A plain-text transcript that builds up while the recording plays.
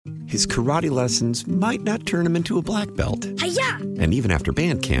his karate lessons might not turn him into a black belt. Hi-ya! And even after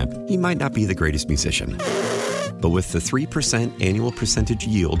band camp, he might not be the greatest musician. But with the 3% annual percentage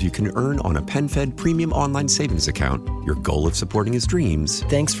yield you can earn on a PenFed premium online savings account, your goal of supporting his dreams...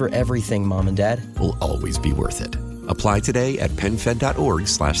 Thanks for everything, Mom and Dad. ...will always be worth it. Apply today at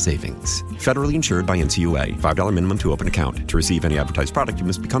PenFed.org/savings. Federally insured by NCUA. $5 minimum to open account. To receive any advertised product, you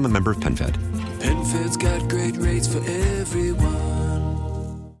must become a member of PenFed. PenFed's got great rates for everyone.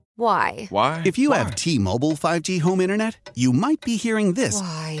 Why? Why? If you have T-Mobile 5G home internet, you might be hearing this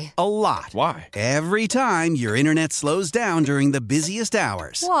Why? a lot. Why? Every time your internet slows down during the busiest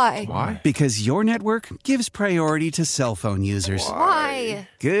hours. Why? Why? Because your network gives priority to cell phone users. Why?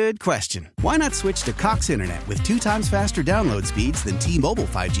 Good question. Why not switch to Cox Internet with 2 times faster download speeds than T-Mobile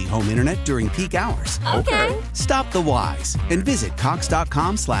 5G home internet during peak hours? Okay. Stop the whys and visit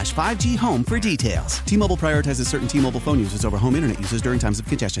cox.com/5G home for details. T-Mobile prioritizes certain T-Mobile phone users over home internet users during times of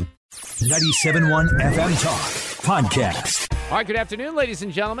congestion. 97.1 FM Talk Podcast. All right, good afternoon, ladies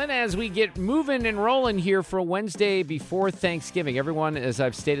and gentlemen, as we get moving and rolling here for Wednesday before Thanksgiving. Everyone, as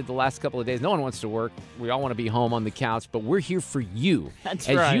I've stated the last couple of days, no one wants to work. We all want to be home on the couch, but we're here for you. That's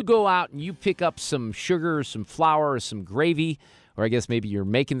as right. you go out and you pick up some sugar or some flour or some gravy, or I guess maybe you're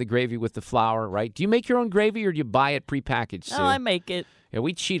making the gravy with the flour, right? Do you make your own gravy or do you buy it prepackaged, Sue? No, I make it. Yeah,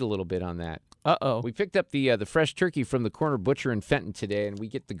 we cheat a little bit on that. Uh-oh. We picked up the fresh turkey from the corner butcher in Fenton today, and we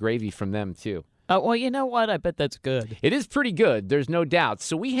get the gravy from them, too. Well, you know what? I bet that's good. It is pretty good. There's no doubt.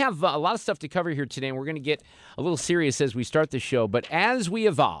 So we have a lot of stuff to cover here today, and we're going to get a little serious as we start the show. But as we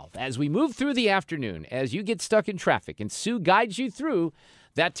evolve, as we move through the afternoon, as you get stuck in traffic, and Sue guides you through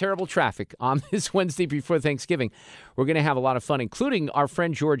that terrible traffic on this Wednesday before Thanksgiving, we're going to have a lot of fun, including our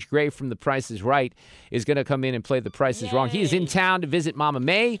friend George Gray from The Price is Right is going to come in and play The Price is Wrong. He is in town to visit Mama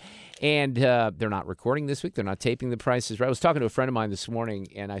May, and they're not recording this week. They're not taping The Price is Right. I was talking to a friend of mine this morning,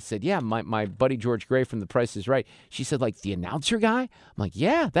 and I said, yeah, my buddy George Gray from The Price is Right. She said, like, the announcer guy? I'm like,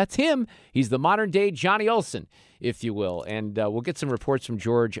 yeah, that's him. He's the modern-day Johnny Olsen, if you will. And we'll get some reports from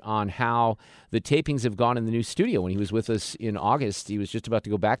George on how the tapings have gone in the new studio. When he was with us in August, he was just about to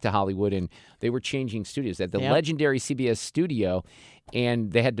go back to Hollywood, and they were changing studios at the legendary CBS studio,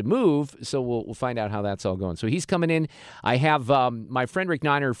 and they had to move, so we'll find out how that's all going. So he's coming in. I have my friend Rick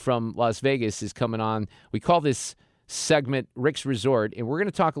Niner from Las Vegas is coming on. We call this segment Rick's Resort, and we're going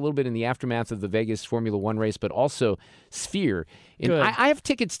to talk a little bit in the aftermath of the Vegas Formula One race, but also Sphere. And I have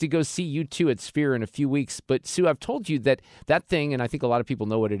tickets to go see you two at Sphere in a few weeks, but Sue, I've told you that thing, and I think a lot of people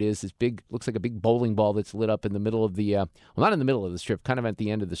know what it is, big, looks like a big bowling ball that's lit up in the middle of the, well, not in the middle of the strip, kind of at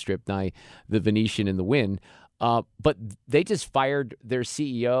the end of the strip, nigh the Venetian and the Wynn. But they just fired their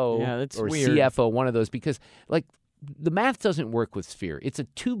CEO or weird. CFO, one of those, because like the math doesn't work with Sphere. It's a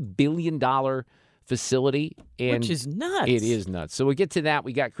 $2 billion facility. And which is nuts. It is nuts. So we'll get to that.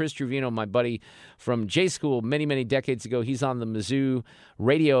 We got Chris Truvino, my buddy from J School many, many decades ago. He's on the Mizzou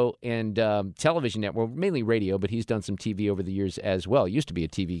radio and television network, well, mainly radio, but he's done some TV over the years as well. He used to be a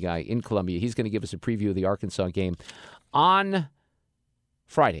TV guy in Columbia. He's going to give us a preview of the Arkansas game on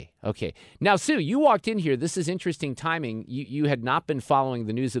Friday. Okay. Now, Sue, you walked in here. This is interesting timing. You had not been following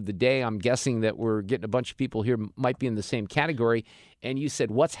the news of the day. I'm guessing that we're getting a bunch of people here might be in the same category. And you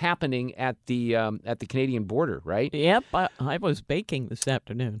said, what's happening at the Canadian border, right? Yep. I was baking this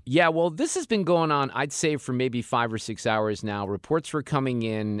afternoon. Yeah, well, this has been going on, I'd say, for maybe 5 or 6 hours now. Reports were coming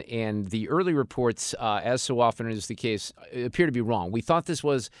in, and the early reports, as so often is the case, appear to be wrong. We thought this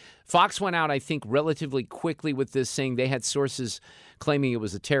was Fox went out, I think, relatively quickly with this, saying they had sources claiming it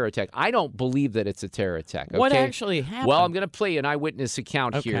was a terror attack. I don't believe that it's a terror attack. Okay? What actually happened? Well, I'm going to play an eyewitness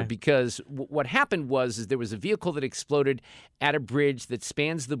account here because what happened was there was a vehicle that exploded at a bridge that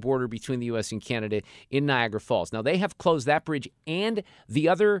spans the border between the U.S. and Canada in Niagara Falls. Now, they have closed that bridge and the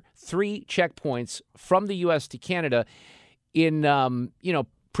other 3 checkpoints from the U.S. to Canada in,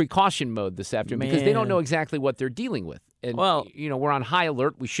 precaution mode this afternoon because they don't know exactly what they're dealing with. And, we're on high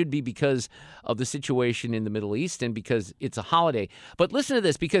alert. We should be because of the situation in the Middle East and because it's a holiday. But listen to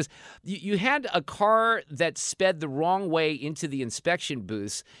this, because you had a car that sped the wrong way into the inspection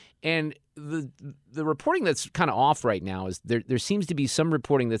booths, and the reporting that's kind of off right now is there seems to be some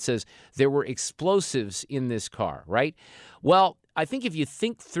reporting that says there were explosives in this car, right? Well, I think if you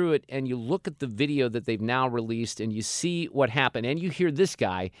think through it and you look at the video that they've now released and you see what happened and you hear this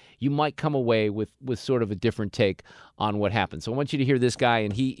guy, you might come away with sort of a different take on what happened. So I want you to hear this guy,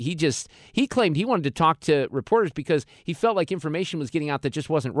 and he claimed he wanted to talk to reporters because he felt like information was getting out that just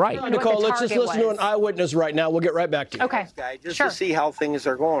wasn't right. Nicole, let's just listen to an eyewitness right now. We'll get right back to you. Okay. Just to see how things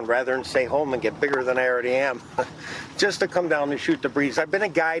are going rather than stay home and get bigger than I already am. Just to come down and shoot the breeze. I've been a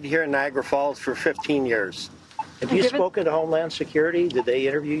guide here in Niagara Falls for 15 years. Have you spoken to Homeland Security? Did they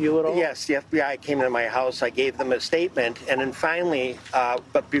interview you at all? Yes, the FBI came to my house. I gave them a statement, and then finally,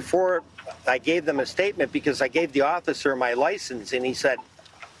 but before I gave them a statement, because I gave the officer my license, and he said,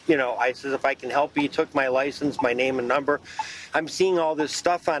 I said, if I can help you, he took my license, my name and number. I'm seeing all this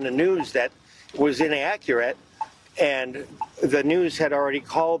stuff on the news that was inaccurate, and the news had already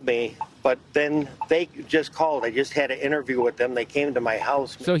called me, but then they just called. I just had an interview with them. They came to my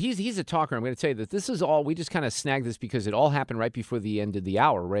house. So he's a talker. I'm going to tell you that this is all, we just kind of snagged this because it all happened right before the end of the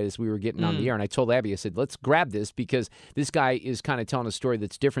hour, right as we were getting on the air. And I told Abby, I said, let's grab this because this guy is kind of telling a story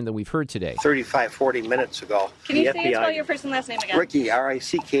that's different than we've heard today. 35, 40 minutes ago. Can you say and spell your first and last name again? Ricky,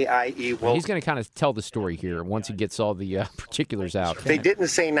 R-I-C-K-I-E. Well, he's going to kind of tell the story here once he gets all the particulars out. They didn't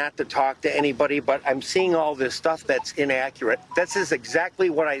say not to talk to anybody, but I'm seeing all this stuff that's inaccurate. This is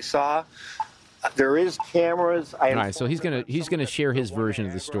exactly what I saw. There is cameras. All right, so he's gonna share his version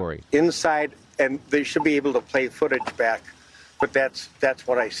of the story inside, and they should be able to play footage back. But that's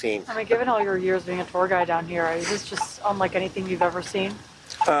what I seen. I mean, given all your years being a tour guide down here, is this just unlike anything you've ever seen?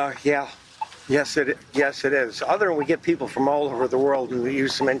 Yeah. Yes, it is. Other than we get people from all over the world who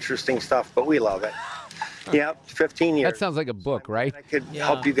use some interesting stuff, but we love it. Yeah, 15 years. That sounds like a book, right? I could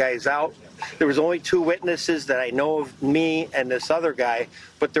help you guys out. There was only 2 witnesses that I know of, me and this other guy,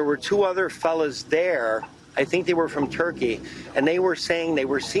 but there were 2 other fellas there. I think they were from Turkey, and they were saying they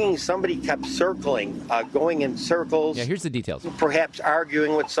were seeing somebody kept circling, going in circles. Yeah, here's the details. Perhaps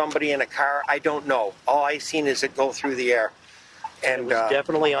arguing with somebody in a car. I don't know. All I seen is it go through the air. And it was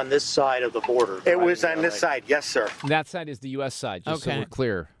definitely on this side of the border. It was on this side, yes, sir. That side is the U.S. side, just so we're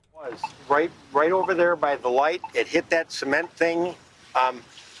clear. Right over there by the light. It hit that cement thing.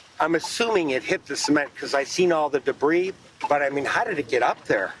 I'm assuming it hit the cement because I seen all the debris. But I mean, how did it get up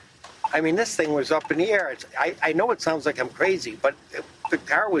there? I mean, this thing was up in the air. I know it sounds like I'm crazy, but the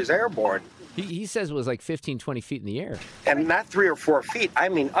car was airborne. He says it was like 15, 20 feet in the air. And not 3 or 4 feet. I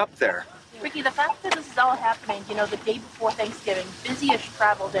mean, up there. Ricky, the fact that this is all happening, the day before Thanksgiving, busiest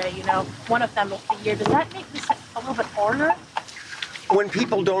travel day, one of them of the year, does that make this a little bit harder? When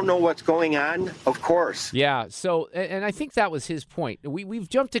people don't know what's going on, of course. Yeah, so, and I think that was his point. We've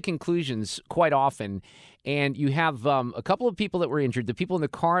jumped to conclusions quite often, and you have a couple of people that were injured, the people in the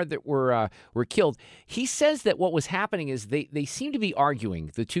car that were killed. He says that what was happening is they seemed to be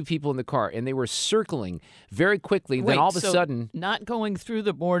arguing, the 2 people in the car, and they were circling very quickly. Then all of a sudden... not going through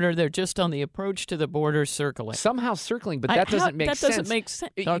the border, they're just on the approach to the border circling. Somehow circling, but that doesn't make sense. That doesn't make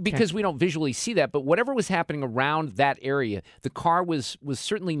sense. Okay. Because we don't visually see that, but whatever was happening around that area, the car was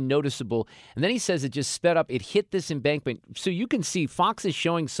certainly noticeable. And then he says it just sped up. It hit this embankment. So you can see Fox is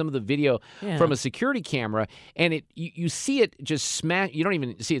showing some of the video from a security camera, and you see it just smash. You don't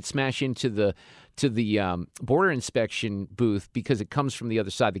even see it smash into the border inspection booth because it comes from the other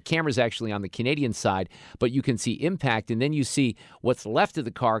side. The camera's actually on the Canadian side, but you can see impact, and then you see what's left of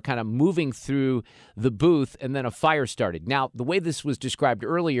the car kind of moving through the booth, and then a fire started. Now, the way this was described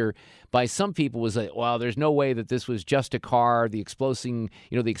earlier by some people was that, well, there's no way that this was just a car. The explosion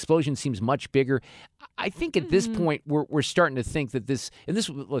seems much bigger. I think at this point we're starting to think that this,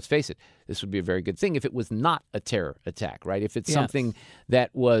 let's face it, this would be a very good thing if it was not a terror attack, right? If it's something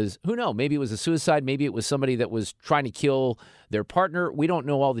that was, who knows, maybe it was a suicide, maybe it was somebody that was trying to kill their partner. We don't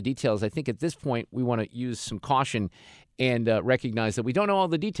know all the details. I think at this point we want to use some caution and recognize that we don't know all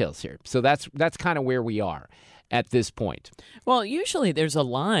the details here. So that's kind of where we are at this point. Well, usually there's a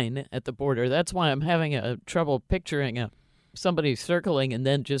line at the border. That's why I'm having trouble picturing somebody circling and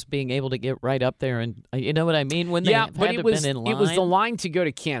then just being able to get right up there, and you know what I mean? When they had to have been in line. It was the line to go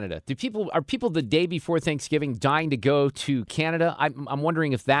to Canada. Are people the day before Thanksgiving dying to go to Canada? I'm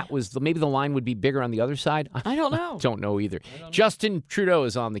wondering if that was maybe the line would be bigger on the other side. I don't know. Don't know either. Justin Trudeau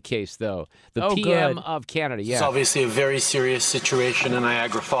is on the case, though. The PM of Canada. Yeah, it's obviously a very serious situation in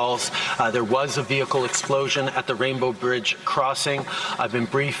Niagara Falls. There was a vehicle explosion at the Rainbow Bridge crossing. I've been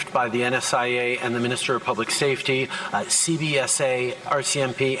briefed by the NSIA and the Minister of Public Safety. CBSA,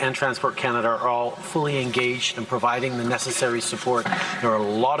 RCMP, and Transport Canada are all fully engaged in providing the necessary support. There are a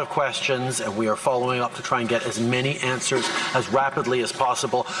lot of questions, and we are following up to try and get as many answers as rapidly as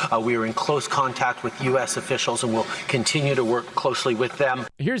possible. We are in close contact with U.S. officials, and we'll continue to work closely with them.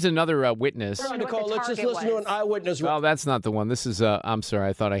 Here's another witness. Nicole, let's just listen to an eyewitness. Well, that's not the one. This is, I'm sorry,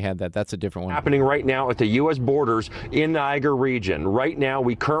 I thought I had that. That's a different one. Happening right now at the U.S. borders in Niagara region. Right now,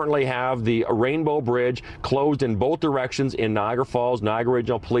 we currently have the Rainbow Bridge closed in both directions citizens in Niagara Falls, Niagara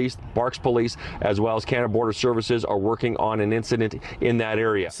Regional Police, Parks Police, as well as Canada Border Services are working on an incident in that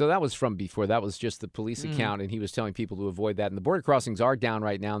area. So that was from before. That was just the police account, and he was telling people to avoid that. And the border crossings are down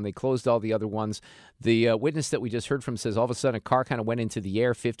right now, and they closed all the other ones. The witness that we just heard from says all of a sudden a car kind of went into the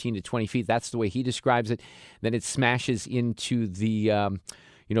air 15 to 20 feet. That's the way he describes it. Then it smashes into the,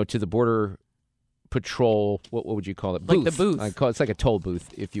 to the border patrol, what would you call it? Like the booth. It's like a toll booth,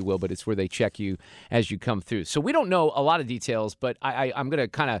 if you will, but it's where they check you as you come through. So we don't know a lot of details, but I'm going to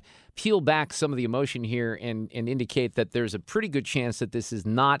kind of peel back some of the emotion here and indicate that there's a pretty good chance that this is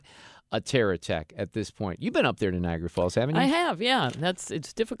not a terror attack at this point. You've been up there to Niagara Falls, haven't you? I have, yeah.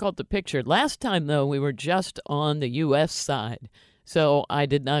 It's difficult to picture. Last time, though, we were just on the U.S. side, so I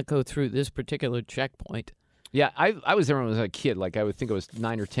did not go through this particular checkpoint. Yeah, I was there when I was a kid. Like, I would think I was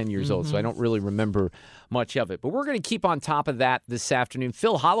 9 or 10 years old, so I don't really remember much of it. But we're going to keep on top of that this afternoon.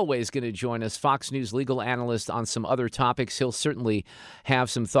 Phil Holloway is going to join us, Fox News legal analyst, on some other topics. He'll certainly have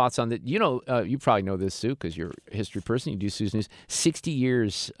some thoughts on that. You probably know this, Sue, because you're a history person. You do Sue's News. 60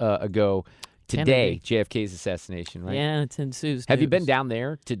 years ago today, JFK's assassination, right? Yeah, it's in Sue's Have News. you been down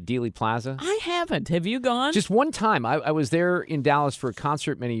there to Dealey Plaza? I haven't. Have you gone? Just one time. I was there in Dallas for a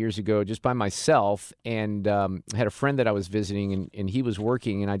concert many years ago just by myself, and had a friend that I was visiting, and he was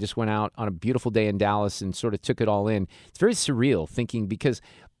working, and I just went out on a beautiful day in Dallas and sort of took it all in. It's very surreal thinking because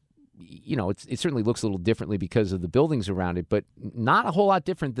it certainly looks a little differently because of the buildings around it, but not a whole lot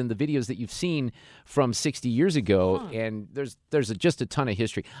different than the videos that you've seen from 60 years ago. Huh. And there's just a ton of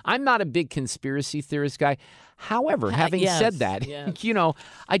history. I'm not a big conspiracy theorist guy. However, having said that,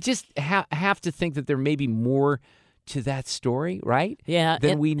 I just have to think that there may be more to that story, right? Yeah.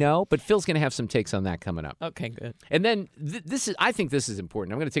 Than we know. But Phil's going to have some takes on that coming up. Okay, good. And then I think this is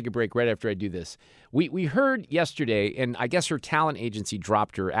important. I'm going to take a break right after I do this. We heard yesterday, and I guess her talent agency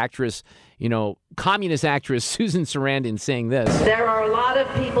dropped her, actress, communist actress Susan Sarandon, saying this. There are a lot of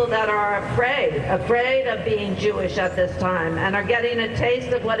people that are afraid of being Jewish at this time, and are getting a taste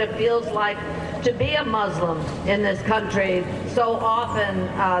of what it feels like to be a Muslim in this country, so often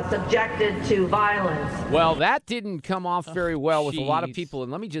subjected to violence. Well, that didn't come off very well with a lot of people.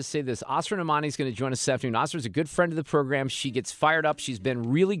 And let me just say this. Asra Nomani is going to join us this afternoon. Asra's a good friend of the program. She gets fired up. She's been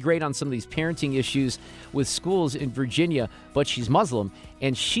really great on some of these parenting issues with schools in Virginia, but she's Muslim,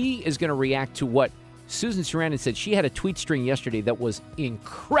 and she is going to react to what Susan Sarandon said. She had a tweet string yesterday that was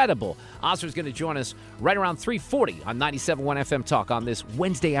incredible. Asra's going to join us right around 3:40 on 97.1 FM Talk on this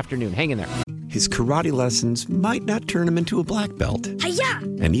Wednesday afternoon. Hang in there. His karate lessons might not turn him into a black belt. Hi-ya!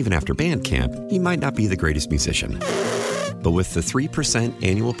 And even after band camp, he might not be the greatest musician. But with the 3%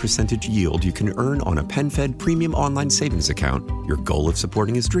 annual percentage yield you can earn on a PenFed premium online savings account, your goal of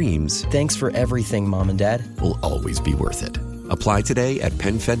supporting his dreams... Thanks for everything, Mom and Dad. ...will always be worth it. Apply today at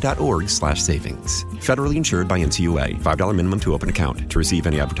PenFed.org/savings. Federally insured by NCUA. $5 minimum to open account. To receive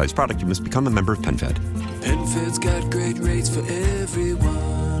any advertised product, you must become a member of PenFed. PenFed's got great rates for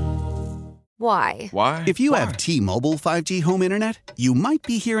everyone. Why? Why? If you have T-Mobile 5G home internet, you might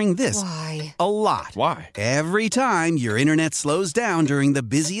be hearing this Why? a lot. Why? Every time your internet slows down during the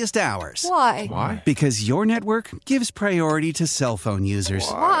busiest hours. Why? Why? Because your network gives priority to cell phone users.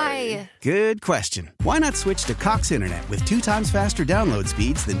 Why? Good question. Why not switch to Cox Internet with 2 times faster download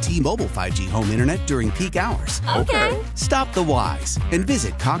speeds than T-Mobile 5G home internet during peak hours? Okay. Stop the whys and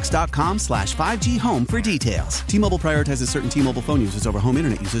visit cox.com/5G home for details. T-Mobile prioritizes certain T-Mobile phone users over home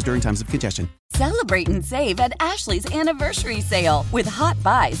internet users during times of congestion. Celebrate and save at Ashley's Anniversary Sale. With Hot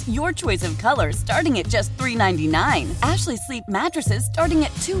Buys, your choice of colors starting at just $3.99. Ashley Sleep mattresses starting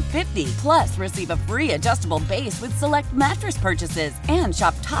at $2.50. Plus, receive a free adjustable base with select mattress purchases. And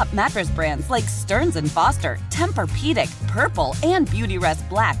shop top mattress brands like Stearns & Foster, Tempur-Pedic, Purple, and Beautyrest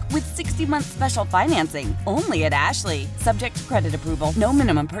Black with 60-month special financing. Only at Ashley. Subject to credit approval. No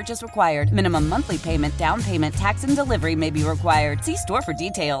minimum purchase required. Minimum monthly payment, down payment, tax, and delivery may be required. See store for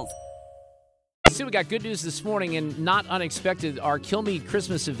details. See, we got good news this morning, and not unexpected. Our Kill Me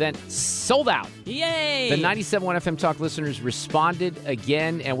Christmas event sold out. Yay! The 97.1 FM Talk listeners responded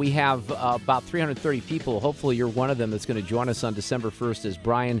again, and we have about 330 people. Hopefully you're one of them that's going to join us on December 1st as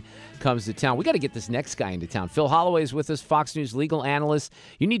Brian comes to town. We got to get this next guy into town. Phil Holloway is with us, Fox News legal analyst.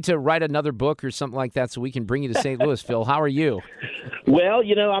 You need to write another book or something like that so we can bring you to St. Louis. Phil, how are you? Well,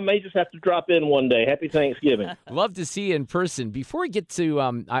 I may just have to drop in one day. Happy Thanksgiving. Love to see you in person. Before we get to,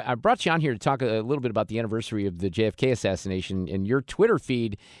 I brought you on here to talk a little bit about the anniversary of the JFK assassination, and your Twitter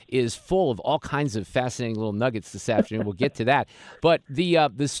feed is full of all kinds of fascinating little nuggets this afternoon. We'll get to that. But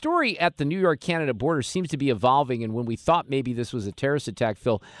the story at the New York-Canada border seems to be evolving, and when we thought maybe this was a terrorist attack,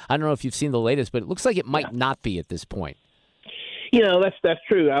 Phil, I don't know if you've seen the latest, but it looks like it might not be at this point. That's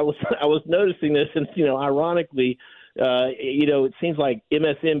true. I was noticing this, and ironically, it seems like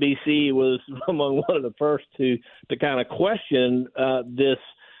MSNBC was among one of the first to kind of question this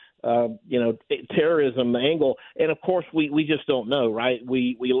terrorism angle. And of course, we just don't know, right?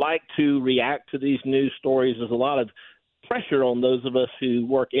 We like to react to these news stories. There's a lot of pressure on those of us who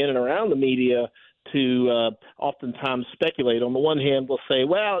work in and around the media to oftentimes speculate. On the one hand, we'll say,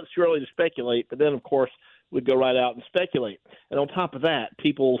 well, it's too early to speculate, but then, of course, we'd go right out and speculate. And on top of that,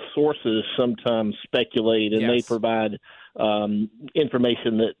 people's sources sometimes speculate, and they provide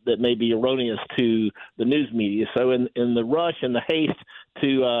information that may be erroneous to the news media. So in the rush and the haste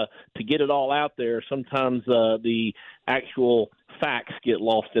to get it all out there, sometimes the actual facts get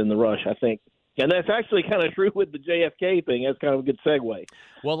lost in the rush, I think. And that's actually kind of true with the JFK thing. That's kind of a good segue.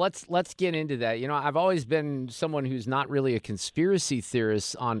 Well, let's get into that. I've always been someone who's not really a conspiracy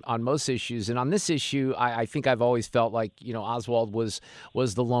theorist on most issues. And on this issue, I think I've always felt like, Oswald was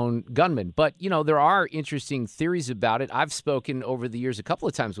the lone gunman. But, there are interesting theories about it. I've spoken over the years a couple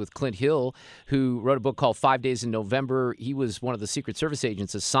of times with Clint Hill, who wrote a book called 5 Days in November. He was one of the Secret Service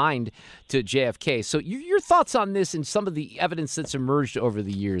agents assigned to JFK. So your thoughts on this and some of the evidence that's emerged over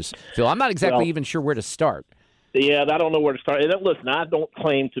the years, Phil? I'm not exactly even sure where to start. Yeah, I don't know where to start. And listen, I don't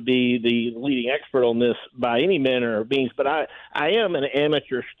claim to be the leading expert on this by any manner or means, but I am an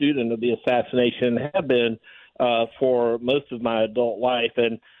amateur student of the assassination, have been for most of my adult life.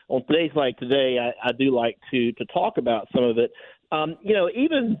 And on days like today, I do like to talk about some of it.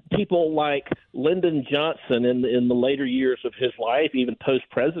 Even people like Lyndon Johnson in the later years of his life, even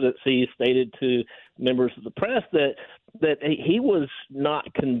post-presidency, stated to members of the press that he was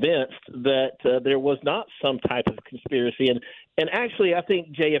not convinced that there was not some type of conspiracy. And actually, I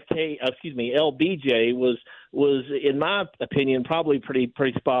think LBJ was in my opinion probably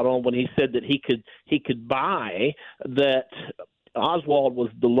pretty spot on when he said that he could buy that Oswald was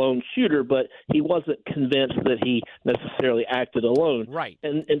the lone shooter, but he wasn't convinced that he necessarily acted alone. Right.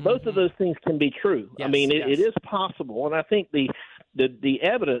 And both of those things can be true. Yes, I mean, it is possible. And I think the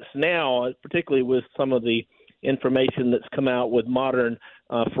evidence now, particularly with some of the information that's come out with modern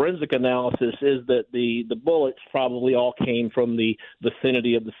forensic analysis, is that the bullets probably all came from the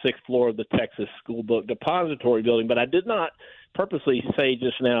vicinity of the 6th floor of the Texas School Book Depository building. But I did not purposely say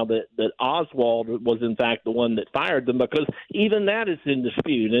just now that Oswald was in fact the one that fired them, because even that is in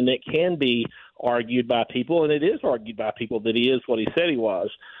dispute, and it can be argued by people, and it is argued by people, that he is what he said he was,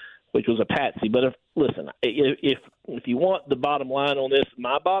 which was a patsy. But if you want the bottom line on this,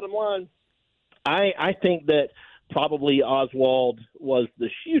 my bottom line, I think that probably Oswald was the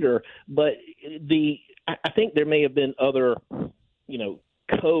shooter, but I think there may have been other,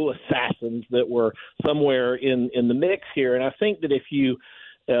 co-assassins that were somewhere in the mix here. And I think that if you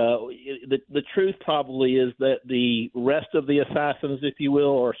the truth probably is that the rest of the assassins, if you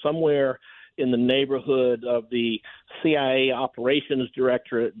will, are somewhere in the neighborhood of the CIA operations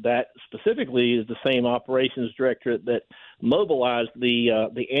directorate. That specifically is the same operations directorate that mobilized the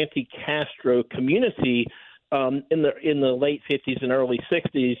anti-Castro community in the late 50s and early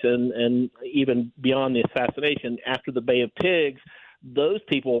 60s, and even beyond the assassination after the Bay of Pigs. Those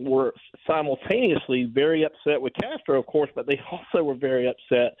people were simultaneously very upset with Castro, of course, but they also were very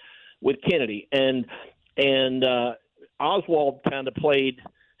upset with Kennedy. And Oswald kind of played.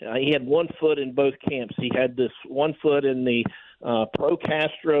 He had one foot in both camps. He had this one foot in the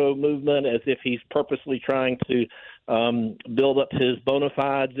pro-Castro movement, as if he's purposely trying to build up his bona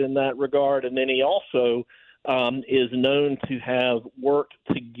fides in that regard, and then he also is known to have worked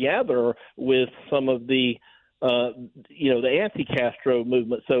together with some of the the anti-Castro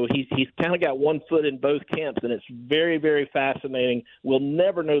movement. So he's kind of got one foot in both camps, and it's very, very fascinating. We'll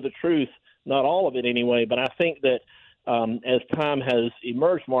never know the truth, not all of it anyway, but I think that as time has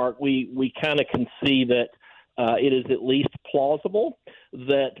emerged, Mark, we kind of can see that it is at least plausible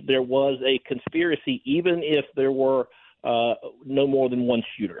that there was a conspiracy, even if there were no more than one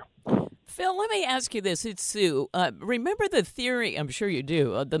shooter. Phil, let me ask you this. It's Sue. Remember the theory, I'm sure you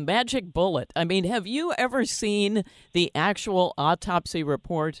do, the magic bullet. I mean, have you ever seen the actual autopsy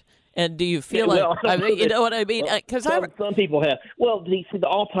report? And do you feel you know what I mean? Because some people have. Well, the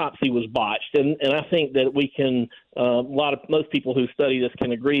autopsy was botched, and I think that we can. Most people who study this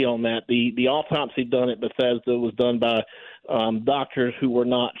can agree on that. The autopsy done at Bethesda was done by doctors who were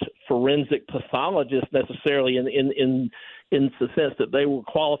not forensic pathologists necessarily, in the sense that they were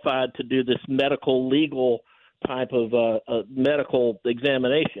qualified to do this medical legal type of medical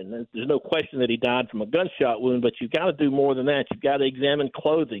examination. There's no question that he died from a gunshot wound, but you've got to do more than that. You've got to examine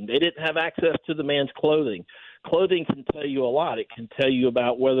clothing. They didn't have access to the man's clothing. Clothing can tell you a lot. It can tell you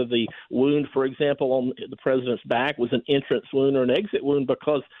about whether the wound, for example, on the president's back was an entrance wound or an exit wound,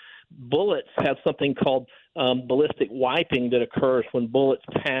 because bullets have something called ballistic wiping that occurs when bullets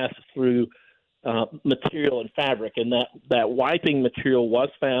pass through material and fabric, and that wiping material was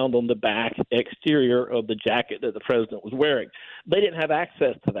found on the back exterior of the jacket that the president was wearing. They didn't have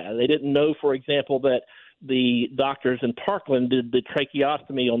access to that. They didn't know, for example, that the doctors in Parkland did the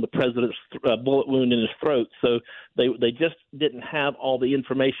tracheostomy on the president's bullet wound in his throat. So they just didn't have all the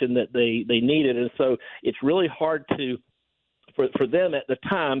information that they needed. And so it's really hard for them at the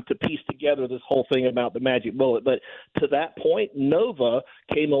time to piece together this whole thing about the magic bullet. But to that point, Nova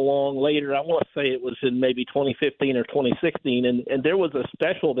came along later. I want to say it was in maybe 2015 or 2016, and there was a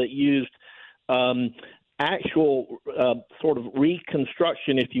special that used actual sort of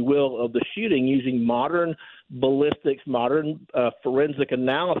reconstruction, if you will, of the shooting using modern ballistics, modern forensic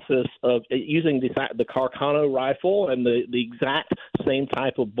analysis of using the Carcano rifle and the exact same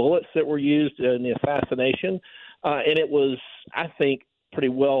type of bullets that were used in the assassination. And it was, I think, pretty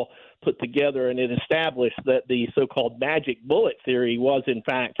well put together, and it established that the so-called magic bullet theory was, in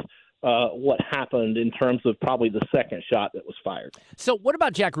fact, what happened in terms of probably the second shot that was fired. So what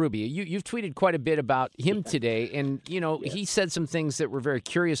about Jack Ruby? You've tweeted quite a bit about him today, and, he said some things that were very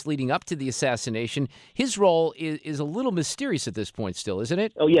curious leading up to the assassination. His role is a little mysterious at this point still, isn't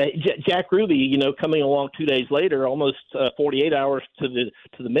it? Oh, yeah. Jack Ruby, coming along 2 days later, almost 48 hours to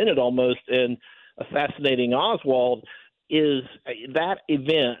the minute almost, and assassinating Oswald, is that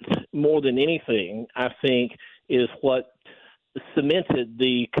event, more than anything, I think, is what cemented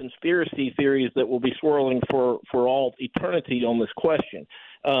the conspiracy theories that will be swirling for all eternity on this question,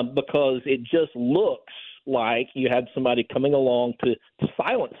 because it just looks like you had somebody coming along to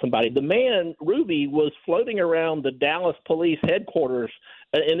silence somebody. The man, Ruby, was floating around the Dallas police headquarters,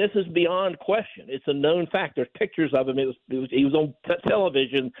 and this is beyond question. It's a known fact. There's pictures of him. He was on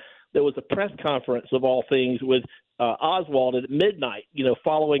television. There was a press conference, of all things, with Oswald at midnight,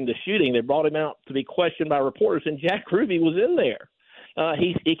 following the shooting. They brought him out to be questioned by reporters, and Jack Ruby was in there.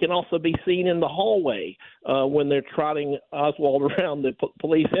 He can also be seen in the hallway when they're trotting Oswald around the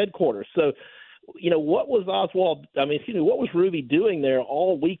police headquarters. So, what was what was Ruby doing there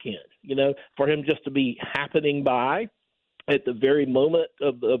all weekend, for him just to be happening by at the very moment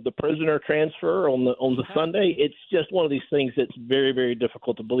of the prisoner transfer on the Sunday? It's just one of these things that's very, very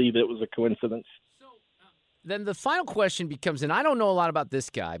difficult to believe it was a coincidence. Then the final question becomes, and I don't know a lot about this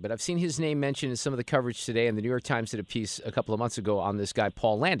guy, but I've seen his name mentioned in some of the coverage today, and the New York Times did a piece a couple of months ago on this guy,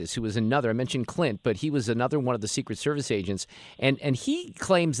 Paul Landis, who was another, I mentioned Clint, but he was another one of the Secret Service agents, and he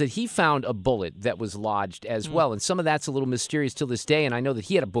claims that he found a bullet that was lodged as well, and some of that's a little mysterious till this day, and I know that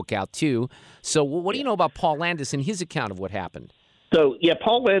he had a book out too. So what do you know about Paul Landis and his account of what happened? So, yeah,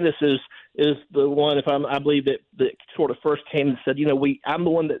 Paul Landis is the one, I believe, that sort of first came and said, I'm the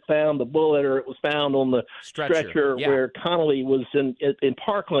one that found the bullet, or it was found on the stretcher where Connolly was in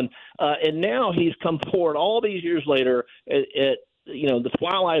Parkland. And now he's come forward all these years later at the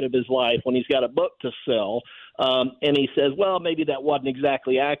twilight of his life, when he's got a book to sell, and he says, well, maybe that wasn't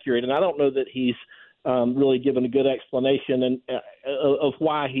exactly accurate. And I don't know that he's really given a good explanation of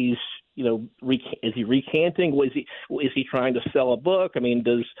why he's, is he recanting? Is he trying to sell a book? I mean,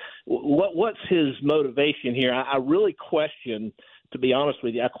 what's his motivation here? I really question, to be honest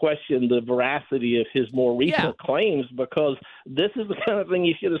with you, I question the veracity of his more recent claims, because this is the kind of thing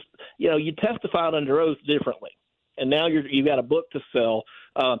you should have, you testified under oath differently. And now you've got a book to sell,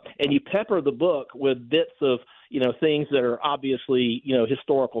 and you pepper the book with bits of, things that are obviously,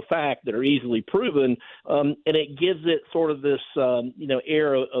 historical fact that are easily proven, and it gives it sort of this,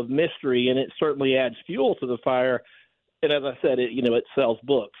 air of mystery, and it certainly adds fuel to the fire. And as I said, it sells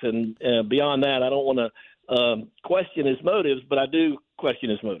books, and beyond that, I don't want to question his motives, but I do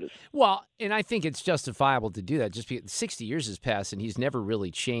question his motives. Well, and I think it's justifiable to do that, just because 60 years has passed and he's never really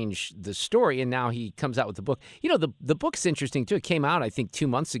changed the story, and now he comes out with the book. The book's interesting too. It came out, I think, 2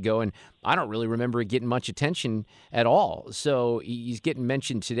 months ago, and I don't really remember it getting much attention at all. So he's getting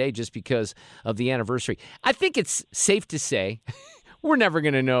mentioned today just because of the anniversary. I think it's safe to say we're never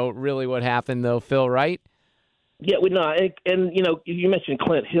going to know really what happened, though, Phil, right? Yeah, we're not. And you mentioned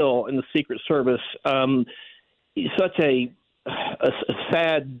Clint Hill in the Secret Service. Such a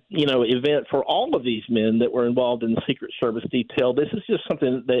sad, event for all of these men that were involved in the Secret Service detail. This is just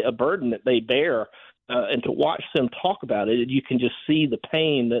something a burden that they bear, and to watch them talk about it, you can just see the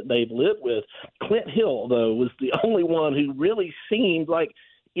pain that they've lived with. Clint Hill, though, was the only one who really seemed like,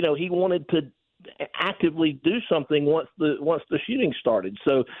 he wanted to actively do something once the shooting started.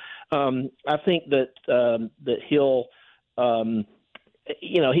 So I think that Hill.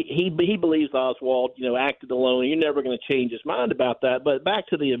 He believes Oswald, acted alone. You're never going to change his mind about that. But back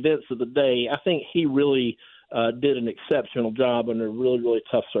to the events of the day, I think he really did an exceptional job under really, really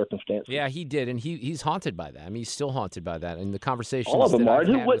tough circumstances. Yeah, he did, and he's haunted by that. I mean, he's still haunted by that. And the conversations all of them are.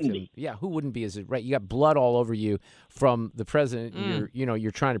 Who wouldn't be? Yeah, who wouldn't be? Is it right? You got blood all over you from the president.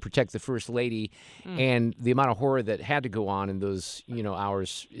 You're trying to protect the first lady, and the amount of horror that had to go on in those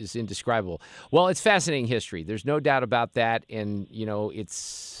hours is indescribable. Well, it's fascinating history. There's no doubt about that, and it's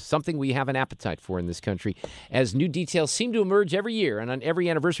something we have an appetite for in this country, as new details seem to emerge every year and on every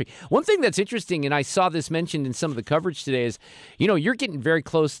anniversary. One thing that's interesting, and I saw this mentioned in some of the coverage today, is you're getting very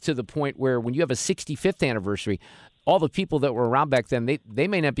close to the point where when you have a 65th anniversary, all the people that were around back then, they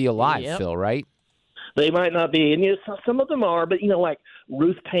may not be alive, Phil, right? They might not be, and some of them are, but like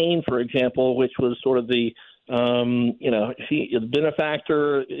Ruth Paine, for example, which was sort of the she is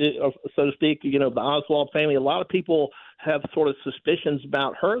benefactor, so to speak, the Oswald family. A lot of people have sort of suspicions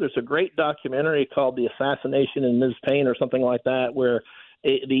about her. There's a great documentary called The Assassination in Ms. Paine or something like that, where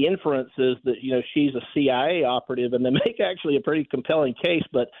the inference is that, she's a CIA operative, and they make actually a pretty compelling case,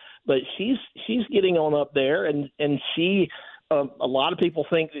 but she's getting on up there, and she, a lot of people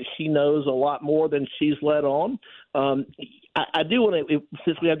think that she knows a lot more than she's let on. I do want to,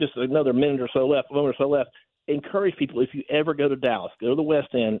 since we have just another moment or so left, encourage people, if you ever go to Dallas, go to the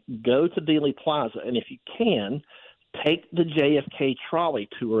West End, go to Dealey Plaza, and if you can, take the JFK trolley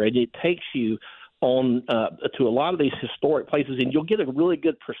tour, and it takes you on to a lot of these historic places, and you'll get a really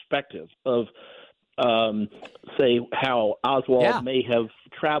good perspective of, say, how Oswald may have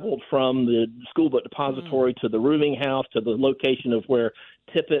traveled from the school book depository to the rooming house to the location of where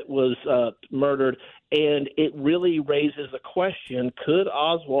Tippit was murdered. And it really raises the question, could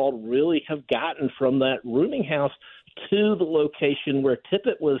Oswald really have gotten from that rooming house to the location where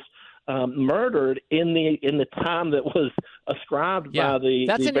Tippit was murdered in the time that was ascribed by the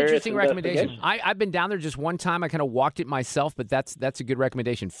That's an interesting recommendation. I've been down there just one time. I kind of walked it myself, but that's a good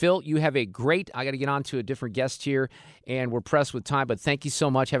recommendation. Phil, you have I got to get on to a different guest here, and we're pressed with time, but thank you so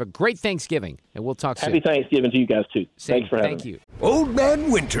much. Have a great Thanksgiving, and we'll talk soon. Happy Thanksgiving to you guys, too. Thanks for having me. Thank you. Old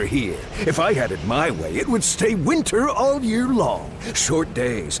Man Winter here. If I had it my way, it would stay winter all year long. Short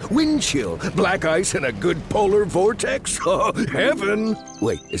days, wind chill, black ice, and a good polar vortex. Oh, heaven.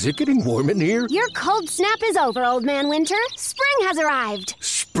 Wait, is it getting warm in here? Your cold snap is over, Old Man Winter. Spring has arrived.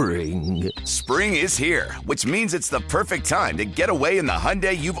 Spring. Spring is here, which means it's the perfect time to get away in the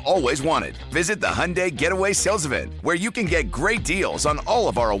Hyundai you've always wanted. Visit the Hyundai Getaway Sales Event, where you can get great deals on all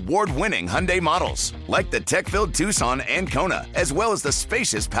of our award-winning Hyundai models, like the tech-filled Tucson and Kona, as well as the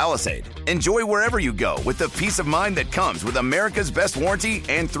spacious Palisade. Enjoy wherever you go with the peace of mind that comes with America's best warranty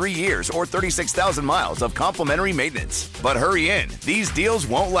and 3 years or 36,000 miles of complimentary maintenance. But hurry in, these deals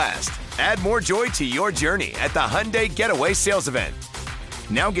won't last. Add more joy to your journey at the Hyundai Getaway Sales Event.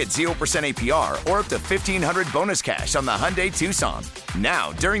 Now get 0% APR or up to $1,500 bonus cash on the Hyundai Tucson.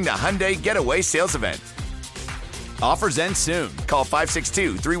 Now, during the Hyundai Getaway Sales Event. Offers end soon. Call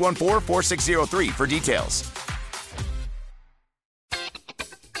 562-314-4603 for details.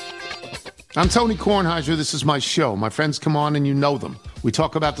 I'm Tony Kornheiser. This is my show. My friends come on and you know them. We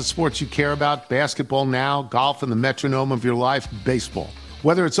talk about the sports you care about, basketball now, golf, and the metronome of your life, baseball.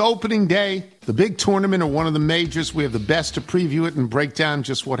 Whether it's opening day, the big tournament, or one of the majors, we have the best to preview it and break down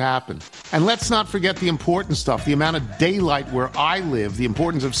just what happened. And let's not forget the important stuff, the amount of daylight where I live, the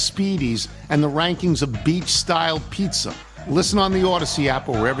importance of speedies, and the rankings of beach-style pizza. Listen on the Odyssey app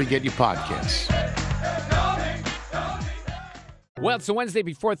or wherever you get your podcasts. Well, it's a Wednesday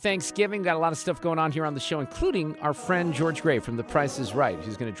before Thanksgiving. Got a lot of stuff going on here on the show, including our friend George Gray from The Price is Right,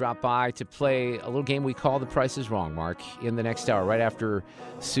 who's going to drop by to play a little game we call The Price is Wrong, Mark, in the next hour, right after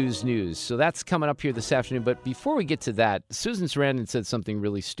Sue's news. So that's coming up here this afternoon. But before we get to that, Susan Sarandon said something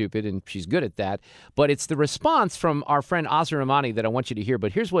really stupid, and she's good at that. But it's the response from our friend Asra Nomani that I want you to hear.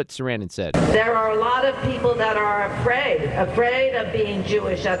 But here's what Sarandon said. There are a lot of people that are afraid of being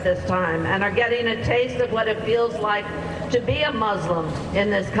Jewish at this time, and are getting a taste of what it feels like to be a Muslim in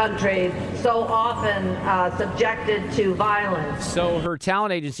this country, so often subjected to violence. So her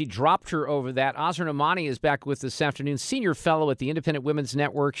talent agency dropped her over that. Asra Nomani is back with us this afternoon, senior fellow at the Independent Women's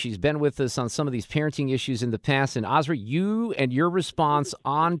Network. She's been with us on some of these parenting issues in the past. And Asra, you and your response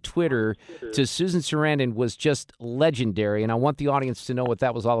on Twitter to Susan Sarandon was just legendary. And I want the audience to know what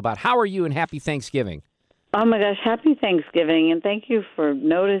that was all about. How are you, and happy Thanksgiving? Oh, my gosh, happy Thanksgiving, and thank you for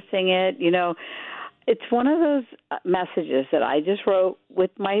noticing it. You know, it's one of those messages that I just wrote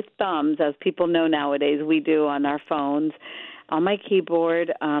with my thumbs, as people know nowadays we do on our phones, on my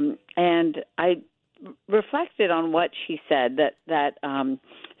keyboard, and I reflected on what she said, that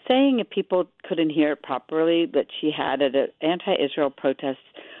saying if people couldn't hear it properly that she had at an anti-Israel protest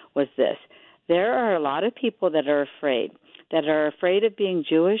was this: there are a lot of people that are afraid. that are afraid of being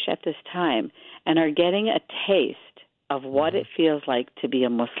Jewish at this time and are getting a taste of what it feels like to be a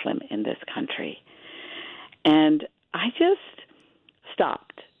Muslim in this country. And I just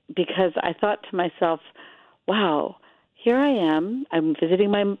stopped because I thought to myself, wow, here I am. I'm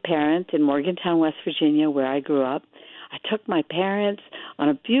visiting my parents in Morgantown, West Virginia, where I grew up. I took my parents on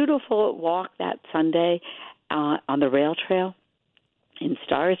a beautiful walk that Sunday on the rail trail in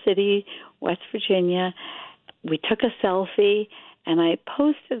Star City, West Virginia. We took a selfie, and I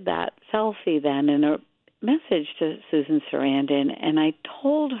posted that selfie then in a message to Susan Sarandon, and I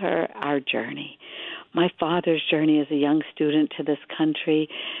told her our journey. My father's journey as a young student to this country,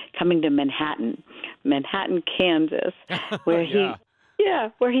 coming to Manhattan, Kansas, where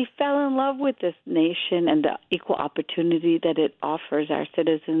where he fell in love with this nation and the equal opportunity that it offers our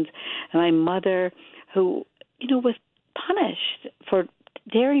citizens. And my mother, who, was punished for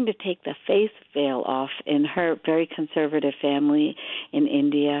daring to take the face veil off in her very conservative family in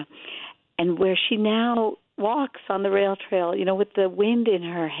India, and where she now walks on the rail trail, with the wind in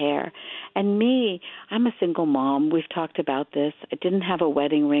her hair. And me, I'm a single mom. We've talked about this. I didn't have a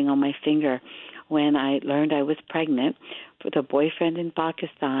wedding ring on my finger when I learned I was pregnant with a boyfriend in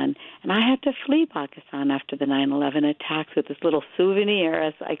Pakistan. And I had to flee Pakistan after the 9/11 attacks with this little souvenir,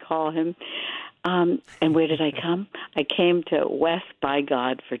 as I call him. And where did I come? I came to West by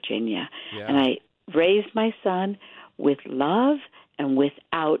God, Virginia. Yeah. And I raised my son with love and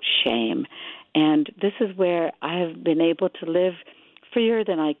without shame. And this is where I have been able to live freer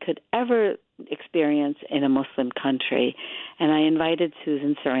than I could ever experience in a Muslim country. And I invited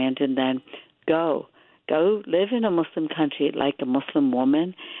Susan Sarandon then, go live in a Muslim country like a Muslim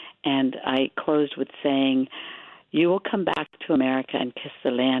woman. And I closed with saying, you will come back to America and kiss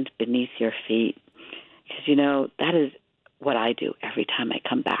the land beneath your feet. Because, that is what I do every time I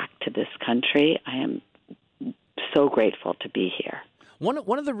come back to this country. I am so grateful to be here.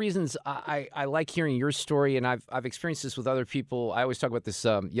 One of the reasons I like hearing your story, and I've experienced this with other people. I always talk about this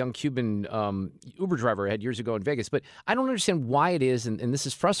young Cuban Uber driver I had years ago in Vegas, but I don't understand why it is, and this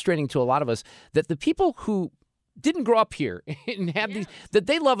is frustrating to a lot of us, that the people who didn't grow up here and have these, that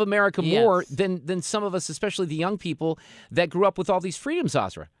they love America more than some of us, especially the young people that grew up with all these freedoms,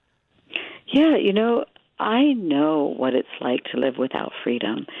 Asra. Yeah, I know what it's like to live without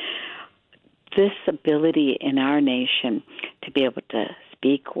freedom. This ability in our nation to be able to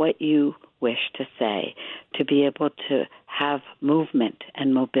speak what you wish to say, to be able to have movement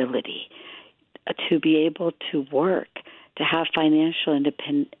and mobility, to be able to work, to have financial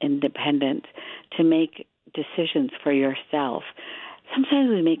independence, to make decisions for yourself. Sometimes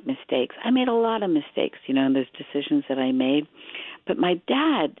we make mistakes. I made a lot of mistakes, in those decisions that I made. But my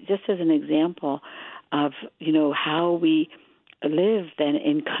dad, just as an example of, how we live then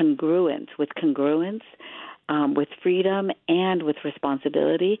in congruence, with freedom and with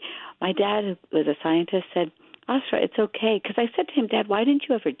responsibility. My dad, who was a scientist, said, Asra, it's okay. Because I said to him, Dad, why didn't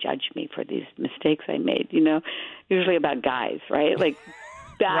you ever judge me for these mistakes I made? Usually about guys, right? Like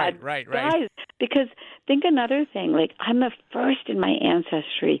bad right. guys. Because think another thing, like I'm the first in my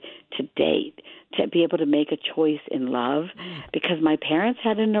ancestry to date, to be able to make a choice in love, because my parents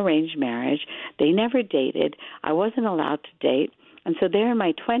had an arranged marriage. They never dated. I wasn't allowed to date. And so there in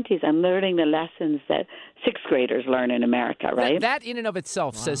my 20s, I'm learning the lessons that sixth graders learn in America, right? That in and of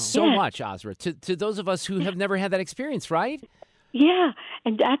itself says so much, Asra, to those of us who have never had that experience, right? Yeah,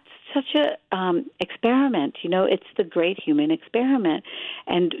 and that's such a experiment. It's the great human experiment.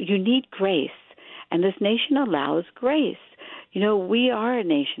 And you need grace. And this nation allows grace. We are a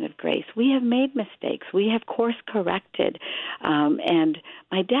nation of grace. We have made mistakes. We have course corrected. And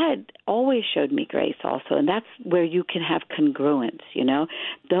my dad always showed me grace also. And that's where you can have congruence,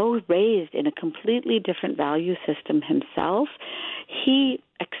 Though raised in a completely different value system himself, he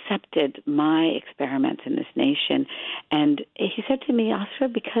accepted my experiments in this nation. And he said to me, Asra,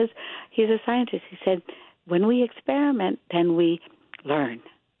 because he's a scientist, he said, when we experiment, then we learn.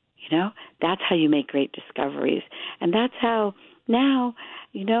 That's how you make great discoveries. And that's how now,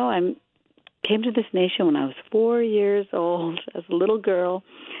 I came to this nation when I was 4 years old as a little girl,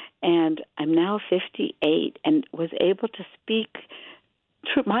 and I'm now 58 and was able to speak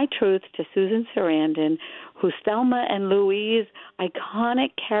my truth to Susan Sarandon, whose Thelma and Louise,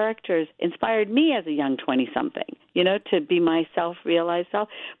 iconic characters, inspired me as a young 20-something, to be my self-realized self.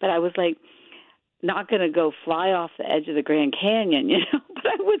 But I was like, not going to go fly off the edge of the Grand Canyon, But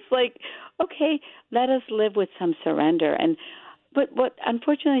I was like, okay, let us live with some surrender. But what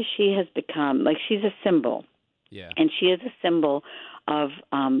unfortunately she has become, like she's a symbol. Yeah. And she is a symbol of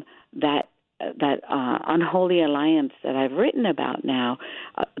that unholy alliance that I've written about now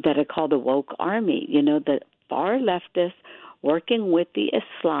that are called the woke army. The far leftists working with the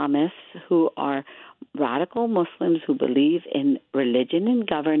Islamists who are radical Muslims who believe in religion and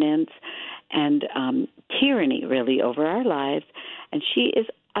governance and tyranny, really, over our lives. And she is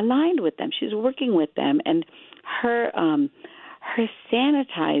aligned with them. She's working with them. And her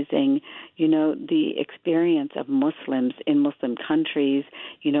sanitizing, the experience of Muslims in Muslim countries,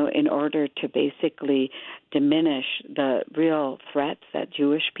 in order to basically diminish the real threats that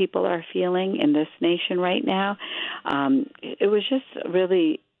Jewish people are feeling in this nation right now, it was just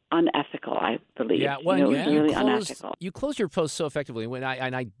really unethical, I believe. Yeah, well, it was really unethical. You closed your post so effectively. When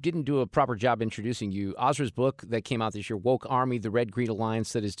I didn't do a proper job introducing you, Asra's book that came out this year, Woke Army, the Red Green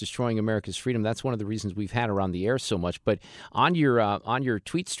Alliance that is destroying America's freedom. That's one of the reasons we've had her on the air so much. But on your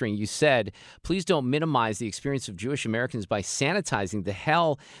tweet string, you said, please don't minimize the experience of Jewish Americans by sanitizing the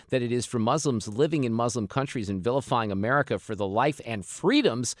hell that it is for Muslims living in Muslim countries and vilifying America for the life and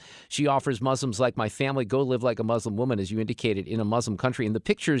freedoms she offers Muslims like my family. Go live like a Muslim woman, as you indicated, in a Muslim country. And the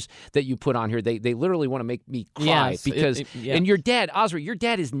pictures that you put on here, they literally want to make me cry because and your dad, Asra, your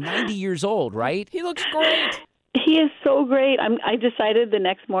dad is 90 years old, right? He looks great. He is so great. I decided the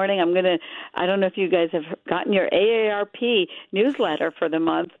next morning I don't know if you guys have gotten your AARP newsletter for the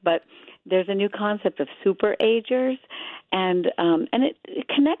month, but there's a new concept of super agers, and it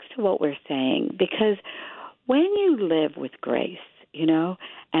connects to what we're saying, because when you live with grace,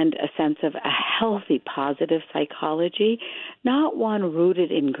 and a sense of a healthy, positive psychology, not one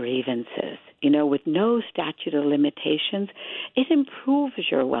rooted in grievances, with no statute of limitations, it improves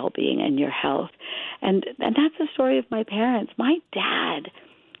your well-being and your health. And that's the story of my parents. My dad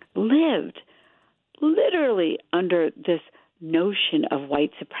lived literally under this notion of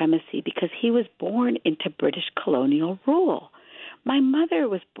white supremacy because he was born into British colonial rule. My mother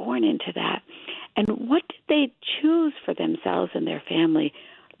was born into that. And what did they choose for themselves and their family?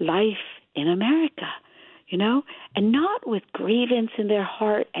 Life in America, and not with grievance in their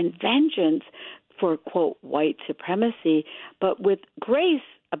heart and vengeance for, quote, white supremacy, but with grace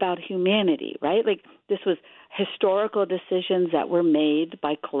about humanity, right? Like, this was historical decisions that were made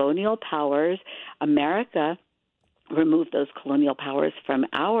by colonial powers. America removed those colonial powers from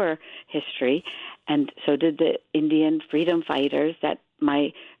our history, and so did the Indian freedom fighters that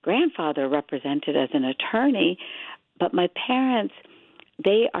my grandfather represented as an attorney. But my parents,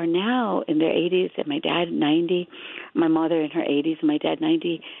 they are now in their 80s, and my dad 90, my mother in her 80s, and my dad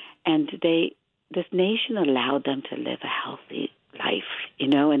 90, and this nation allowed them to live a healthy life,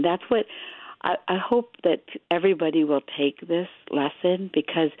 and that's what I hope that everybody will take this lesson,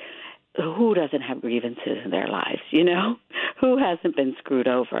 because who doesn't have grievances in their lives, Who hasn't been screwed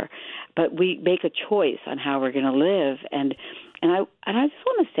over? But we make a choice on how we're going to live, and I just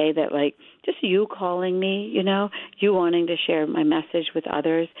want to say that, like, just you calling me, you wanting to share my message with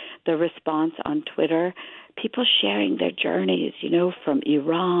others, the response on Twitter, people sharing their journeys, from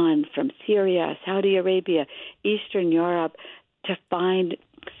Iran, from Syria, Saudi Arabia, Eastern Europe, to find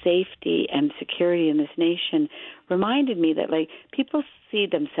safety and security in this nation, reminded me that, like, people see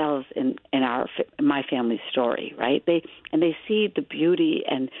themselves in my family's story, right? They see the beauty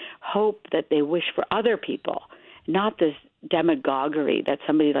and hope that they wish for other people, not this demagoguery that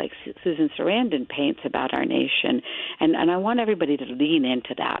somebody like Susan Sarandon paints about our nation. And I want everybody to lean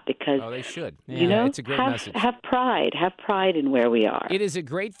into that, because they should. It's a great message. Have pride in where we are. It is a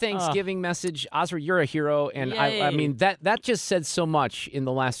great Thanksgiving message. Asra, you're a hero, and I mean that just said so much in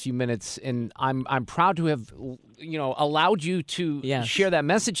the last few minutes, and I'm proud to have allowed you to share that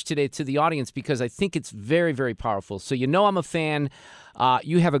message today to the audience, because I think it's very, very powerful. So I'm a fan.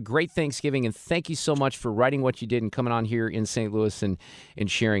 You have a great Thanksgiving, and thank you so much for writing what you did and coming on here in St. Louis and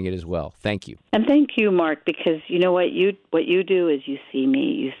sharing it as well. Thank you. And thank you, Mark, because what you do is you see me,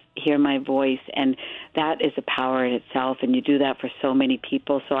 you hear my voice, and that is a power in itself, and you do that for so many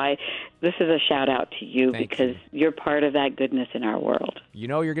people. So this is a shout out to you, because you're part of that goodness in our world.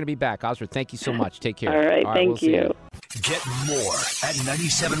 You're going to be back. Asra, thank you so much. Take care. All right, thank you. Get more at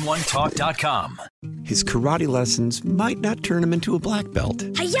 971talk.com. His karate lessons might not turn him into a black belt.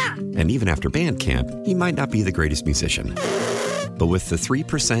 Hi-ya! And even after band camp, he might not be the greatest musician. But with the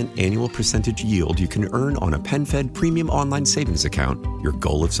 3% annual percentage yield you can earn on a PenFed premium online savings account, your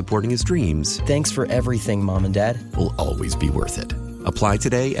goal of supporting his dreams... Thanks for everything, Mom and Dad. ...will always be worth it. Apply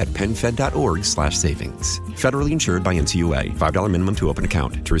today at PenFed.org/savings. Federally insured by NCUA. $5 minimum to open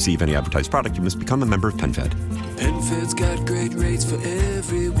account. To receive any advertised product, you must become a member of PenFed. PenFed's got great rates for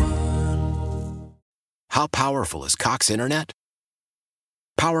everyone. How powerful is Cox Internet?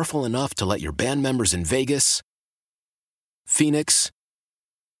 Powerful enough to let your band members in Vegas, Phoenix,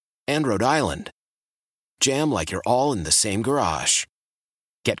 and Rhode Island jam like you're all in the same garage.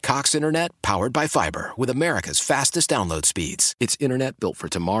 Get Cox Internet powered by fiber with America's fastest download speeds. It's internet built for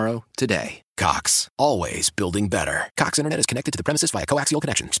tomorrow, today. Cox, always building better. Cox Internet is connected to the premises via coaxial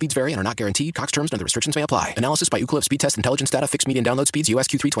connection. Speeds vary and are not guaranteed. Cox terms and other restrictions may apply. Analysis by Ookla of Speed Test Intelligence Data. Fixed median download speeds. US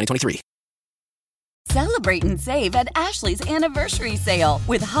Q3 2023. Celebrate and save at Ashley's Anniversary Sale.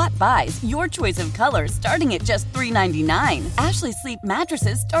 With Hot Buys, your choice of colors starting at just $3.99. Ashley Sleep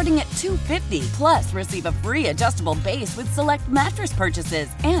mattresses starting at $2.50. Plus, receive a free adjustable base with select mattress purchases.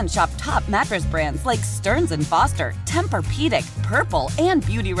 And shop top mattress brands like Stearns & Foster, Tempur-Pedic, Purple, and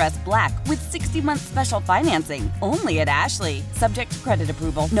Beautyrest Black with 60-month special financing. Only at Ashley. Subject to credit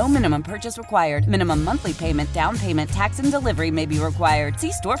approval. No minimum purchase required. Minimum monthly payment, down payment, tax, and delivery may be required.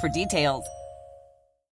 See store for details.